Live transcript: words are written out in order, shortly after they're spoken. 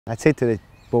I'd say to the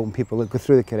Bolton people, look, go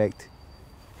through the correct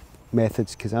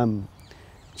methods, because I'm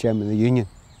chairman of the union,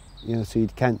 you know, so you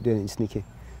can't do anything sneaky.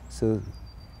 So,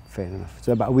 fair enough.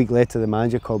 So about a week later, the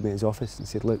manager called me in his office and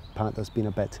said, look, Pat, there's been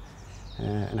a bid.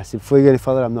 And I said, before you go any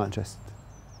further, I'm not interested.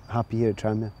 Happy here at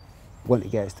Tranmere. Want to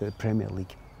get us to the Premier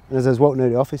League. And as I was walking out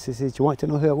of the office, he said, do you want to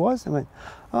know who it was? I went,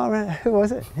 oh, right, who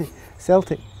was it?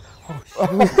 Celtic. Oh,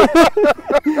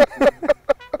 oh,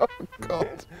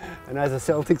 God. And as a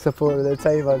Celtic supporter at the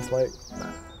time, I was like...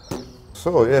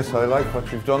 So, yes, I like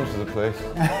what you've done to the place.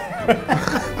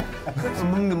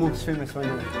 Among the most famous ones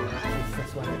is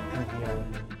this one in here.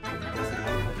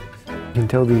 You can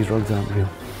tell these rugs aren't real.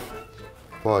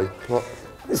 Why? What?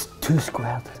 It's too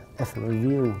squared. If they were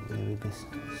real, they would be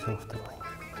softer.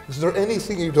 Is there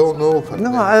anything you don't know?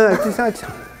 No, that's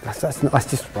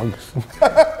just rugs.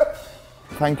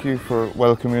 Thank you for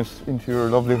welcoming us into your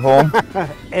lovely home.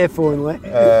 If only.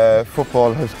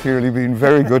 Football has clearly been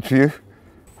very good to you.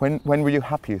 When were you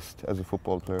happiest as a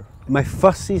football player? My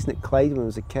first season at Clyde when I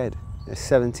was a kid, at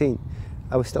 17,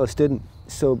 I was still a student.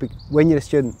 So when you're a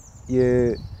student,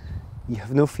 you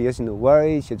have no fears, no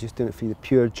worries, you're just doing it for the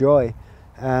pure joy.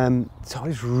 So I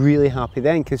was really happy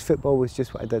then, because football was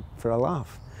just what I did for a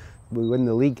laugh. We won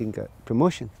the league and got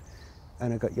promotion,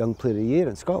 and I got Young Player of the Year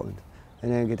in Scotland.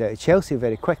 And then I got out of Chelsea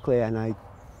very quickly, and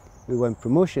we won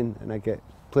promotion, and I got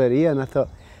Player of the Year, and I thought,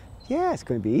 yeah, it's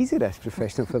going to be easy, this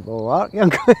professional football arc. I'm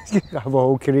going to have a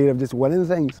whole career of just winning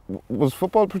things. Was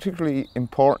football particularly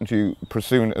important to you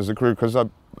pursuing it as a career? Because I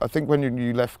think when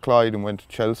you left Clyde and went to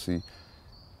Chelsea,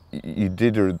 you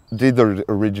did it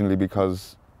originally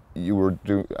because you were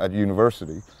at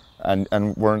university and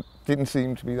didn't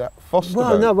seem to be that fussed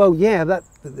about it. No, well, yeah,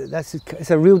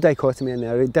 it's a real dichotomy in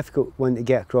there, a difficult one to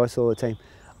get across all the time.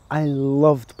 I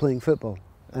loved playing football,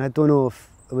 and I don't know if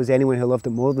there was anyone who loved it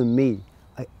more than me.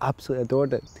 I absolutely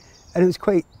adored it. And it was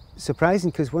quite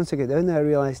surprising, because once I got down there, I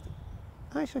realised,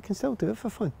 actually, I can still do it for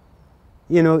fun.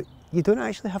 You know, you don't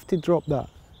actually have to drop that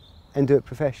and do it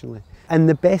professionally. And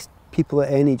the best people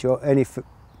at any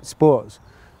sports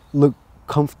look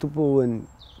comfortable and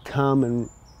calm and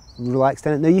relaxed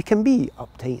in it. Now, you can be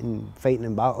uptight and fighting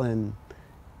and battling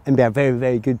and be a very,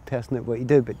 very good person at what you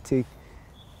do, but to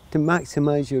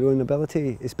maximise your own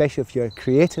ability, especially if you're a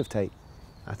creative type,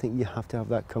 I think you have to have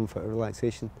that comfort,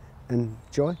 relaxation and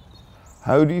joy.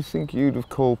 How do you think you'd have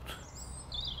coped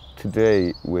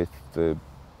today with the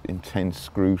intense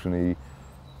scrutiny,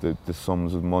 the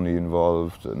sums of money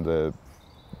involved, and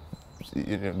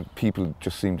people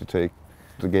just seem to take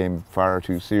the game far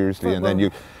too seriously, and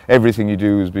then everything you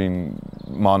do is being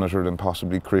monitored and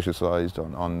possibly criticised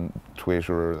on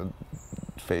Twitter or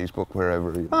Facebook,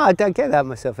 wherever. I get that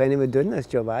myself anyway, doing this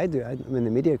job I do. I'm in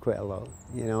the media quite a lot,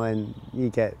 you know, and you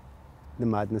get the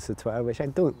madness of Twitter, which I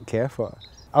don't care for.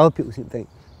 Other people seem to think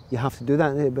you have to do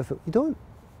that, but you don't.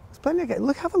 There's plenty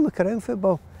of have a look around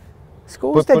football.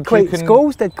 Scholes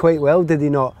did quite well, did he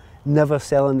not? Never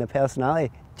selling the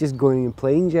personality, just going and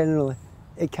playing generally.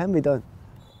 It can be done.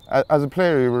 As a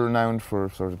player, you were renowned for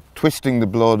sort of twisting the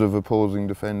blood of opposing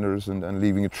defenders and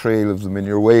leaving a trail of them in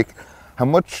your wake. How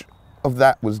much of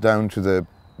that was down to the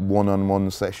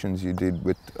one-on-one sessions you did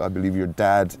with, I believe, your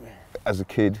dad as a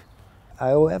kid?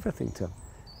 I owe everything to him.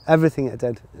 Everything I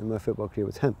did in my football career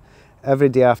was him. Every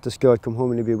day after school I'd come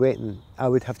home and he'd be waiting. I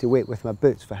would have to wait with my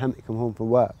boots for him to come home from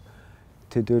work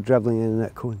to do dribbling in the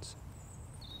net cones.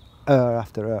 Hour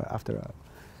after hour after hour.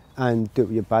 And do it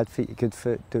with your bad feet, your good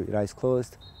foot, do it with your eyes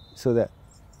closed. So that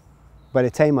by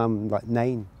the time I'm like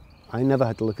 9, I never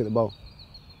had to look at the ball.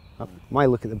 Why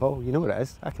look at the ball? You know what it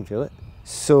is, I can feel it.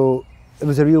 So it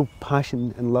was a real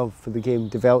passion and love for the game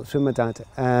developed through my dad.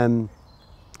 And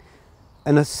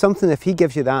it's something, if he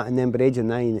gives you that and then by the age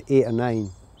of 8 or 9,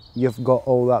 you've got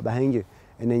all that behind you,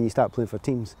 and then you start playing for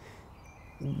teams,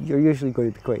 you're usually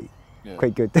going to be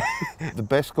quite good. The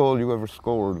best goal you ever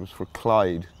scored was for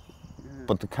Clyde,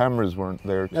 but the cameras weren't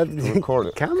there to record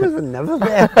it. Cameras were never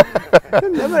there. There were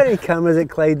never any cameras at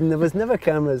Clyde, and there was never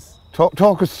cameras.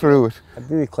 Talk us through it. I've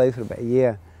been with Clyde for about a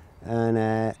year, and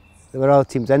there were other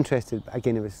teams interested, but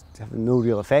again, it was having no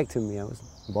real effect on me. I wasn't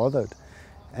bothered.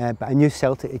 But I knew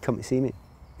Celtic had come to see me,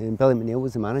 and Billy McNeil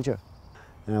was the manager.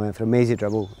 And I went for a mazy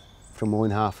dribble from my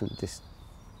own half and just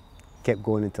kept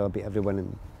going until I beat everyone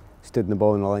and stood in the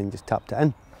ball in the line and just tapped it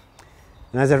in.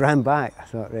 And as I ran back, I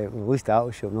thought, right, well, at least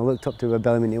that'll show. And I looked up to where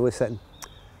Billy McNeil was sitting.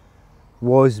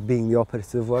 Was being the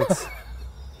operative words.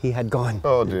 He had gone.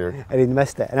 Oh dear. And he'd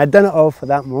missed it. And I'd done it all for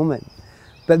that moment.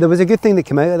 But there was a good thing that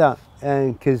came out of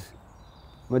that, because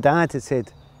my dad had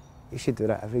said, you should do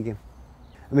that every game.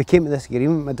 And we came to this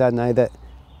agreement, my dad and I, that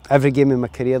every game in my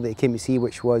career that he came to see,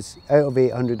 which was out of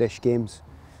 800-ish games,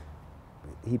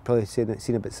 he'd probably seen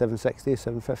about 760,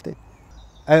 750.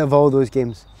 Out of all those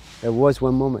games, there was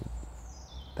one moment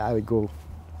that I would go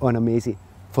on a mazy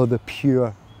for the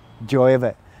pure joy of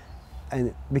it. And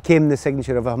it became the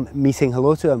signature of me saying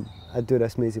hello to him. I'd do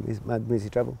this mazy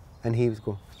dribble, and he was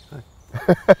going,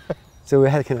 hi. So we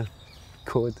had a kind of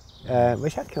code,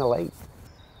 which I kind of liked.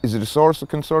 Is it a source of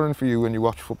concern for you when you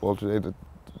watch football today that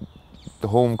the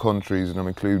home countries, and I'm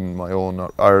including my own,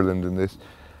 Ireland in this,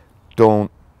 don't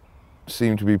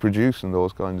seem to be producing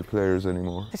those kinds of players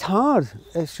anymore? It's hard.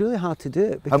 It's really hard to do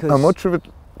it. Because how much of it,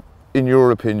 in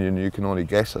your opinion, you can only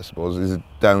guess, I suppose, is it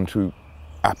down to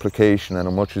application and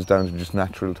how much is down to just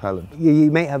natural talent?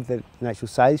 You might have the natural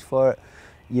size for it.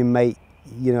 You might,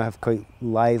 have quite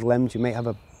lithe limbs. You might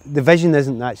have the vision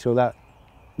isn't natural. That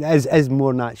is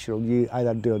more natural. You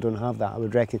either do or don't have that. I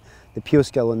would reckon the pure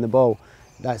skill on the ball,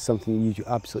 that's something you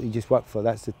absolutely just work for.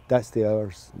 That's the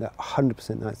hours.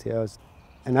 100% that's the hours.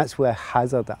 And that's where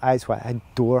Hazard, that's why I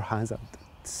adore Hazard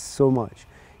so much.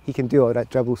 He can do all that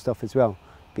dribble stuff as well,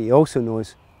 but he also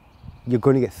knows you're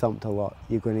going to get thumped a lot.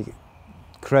 You're going to get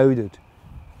crowded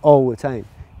all the time.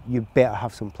 You better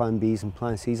have some plan Bs and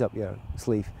plan Cs up your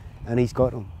sleeve, and he's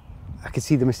got them. I could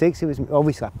see the mistakes he was,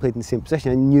 obviously I played in the same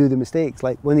position, I knew the mistakes.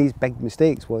 Like one of these big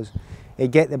mistakes was,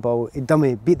 he'd get the ball, he'd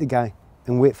dummy, beat the guy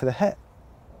and wait for the hit.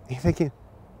 And you're thinking,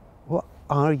 what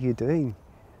are you doing?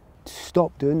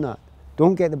 Stop doing that.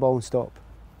 Don't get the ball and stop.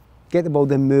 Get the ball,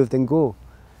 then move, then go.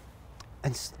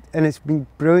 And it's been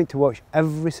brilliant to watch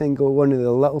every single one of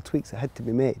the little tweaks that had to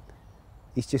be made.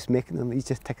 He's just making them, he's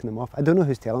just ticking them off. I don't know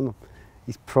who's telling him.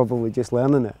 He's probably just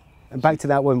learning it. And back to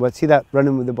that one, see that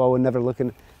running with the ball and never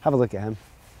looking, have a look at him.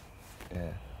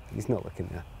 Yeah. He's not looking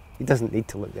there. He doesn't need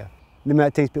to look there. The amount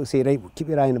of times people say, right, well, keep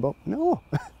your eye on the ball. No,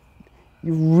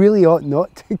 you really ought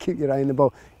not to keep your eye on the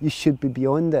ball. You should be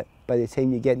beyond it by the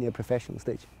time you get into a professional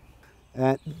stage.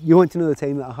 You want to know the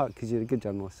time that I hurt, because you're a good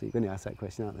journalist, so you're going to ask that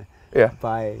question, aren't you? Yeah.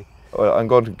 Well, I'm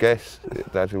going to guess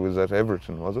that it was at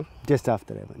Everton, was it? Just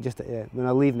after Everton, when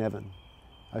I leave Nevin,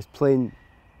 I was playing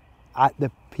at the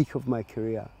peak of my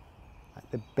career, at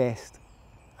the best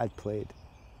I'd played.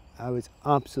 I was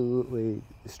absolutely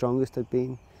the strongest I'd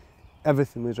been,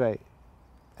 everything was right,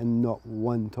 and not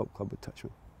one top club would touch me.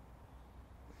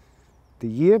 The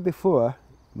year before,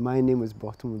 my name was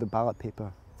bottom of the ballot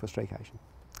paper for strike action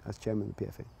as chairman of the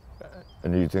PFA.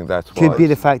 And you think that's why? Could be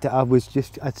the fact that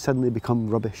I'd suddenly become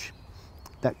rubbish.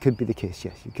 That could be the case,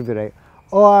 yes, you could be right.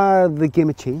 Or the game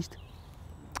had changed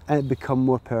and it become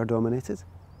more power dominated,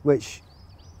 which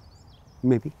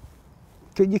maybe,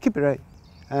 you could be right.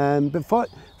 But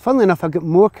funnily enough, I got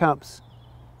more caps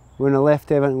when I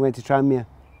left Everton and went to Tranmere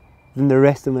than the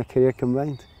rest of my career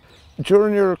combined.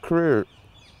 During your career,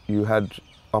 you had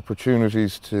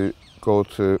opportunities to go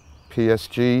to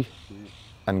PSG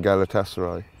and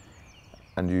Galatasaray,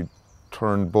 and you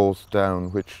turned both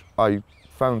down, which I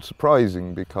found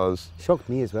surprising because... Shocked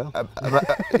me as well.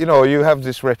 You have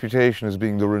this reputation as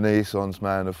being the Renaissance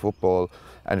man of football,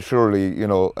 and surely,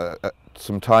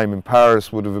 some time in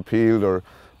Paris would have appealed, or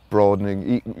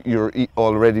broadening your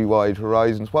already wide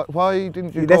horizons. Why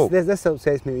didn't you go? This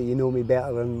upsets me that you know me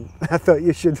better than I thought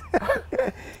you should.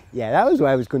 Yeah, that was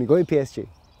why I was going to go to PSG.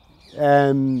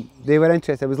 They were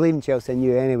interested. I was leaving Chelsea, I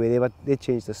knew anyway. They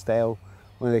changed their style.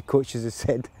 One of the coaches has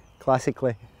said,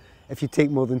 classically, if you take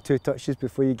more than 2 touches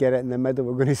before you get it in the middle,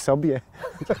 we're going to sub you.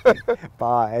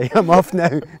 Bye, I'm off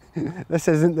now. This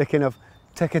isn't the kind of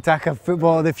tiki-taka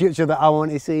football of the future that I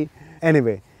want to see.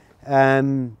 Anyway,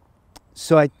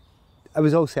 so I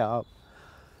was all set up.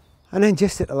 And then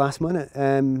just at the last minute,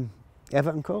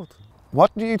 Everton called.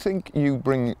 What do you think you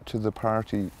bring to the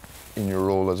party in your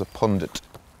role as a pundit?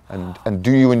 And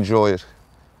do you enjoy it?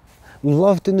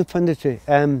 Love doing the punditry.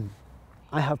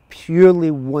 I have purely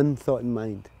one thought in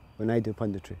mind when I do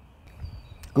punditry.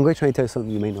 I'm going to try and tell you something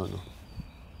you may not know.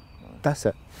 That's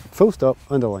it. Full stop,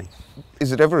 underline.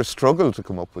 Is it ever a struggle to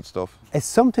come up with stuff? It's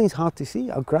sometimes hard to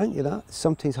see, I'll grant you that. It's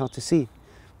sometimes hard to see.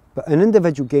 But in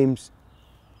individual games,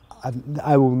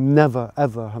 I will never,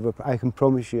 ever have I can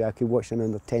promise you I could watch an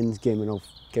under-10s game and I'll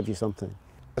give you something.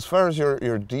 As far as your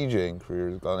DJing career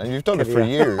has gone, and you've done it for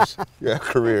years,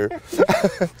 career.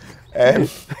 Where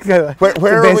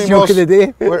are we most?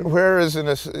 Where is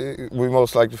we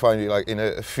most like to find you? Like in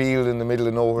a field in the middle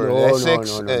of nowhere in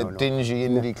Essex, a dingy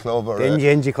indie club, or dingy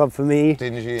indie club for me.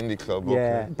 Dingy indie club.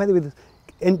 Yeah. Okay. By the way,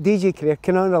 in DJ career,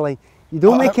 can I underline? You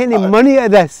don't make any money out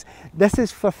of this. This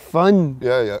is for fun.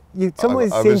 Yeah.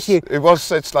 Someone's saying to you. It was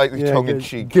said slightly tongue in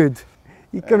cheek. Good.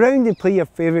 You go around and play your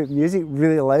favourite music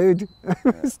really loud.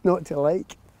 It's not to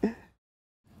like.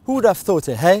 Who would have thought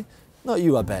it, hey? Not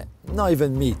you, I bet. Not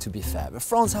even me, to be fair. But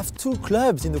France have 2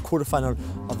 clubs in the quarterfinal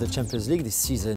of the Champions League this season.